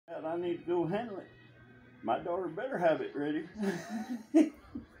I need to go handle it. My daughter better have it ready.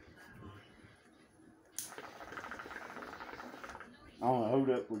 Only hold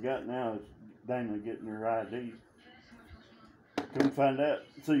up we got now is Dana getting her ID. Come find out.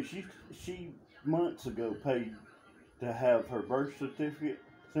 See, she months ago paid to have her birth certificate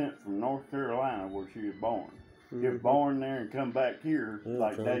sent from North Carolina where she was born. Get born there and come back here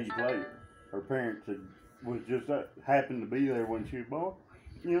like days later. Her parents was just happened to be there when she was born.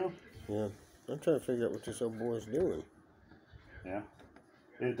 You know. Yeah. I'm trying to figure out what this old boy's doing. Yeah.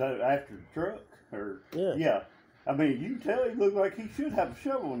 Is that after the truck or? Yeah. Yeah. I mean, you can tell he looked like he should have a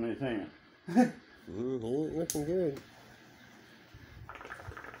shovel in his hand. He ain't looking good.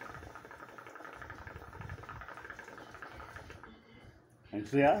 And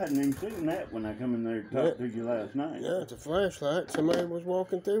see, I hadn't even seen that when I come in there to talk to you last night. Yeah, it's a flashlight. Somebody was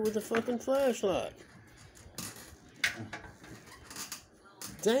walking through with a fucking flashlight.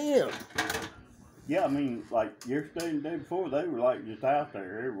 Damn. Yeah, I mean, like yesterday and the day before, they were like just out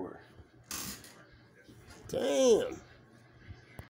there everywhere. Damn.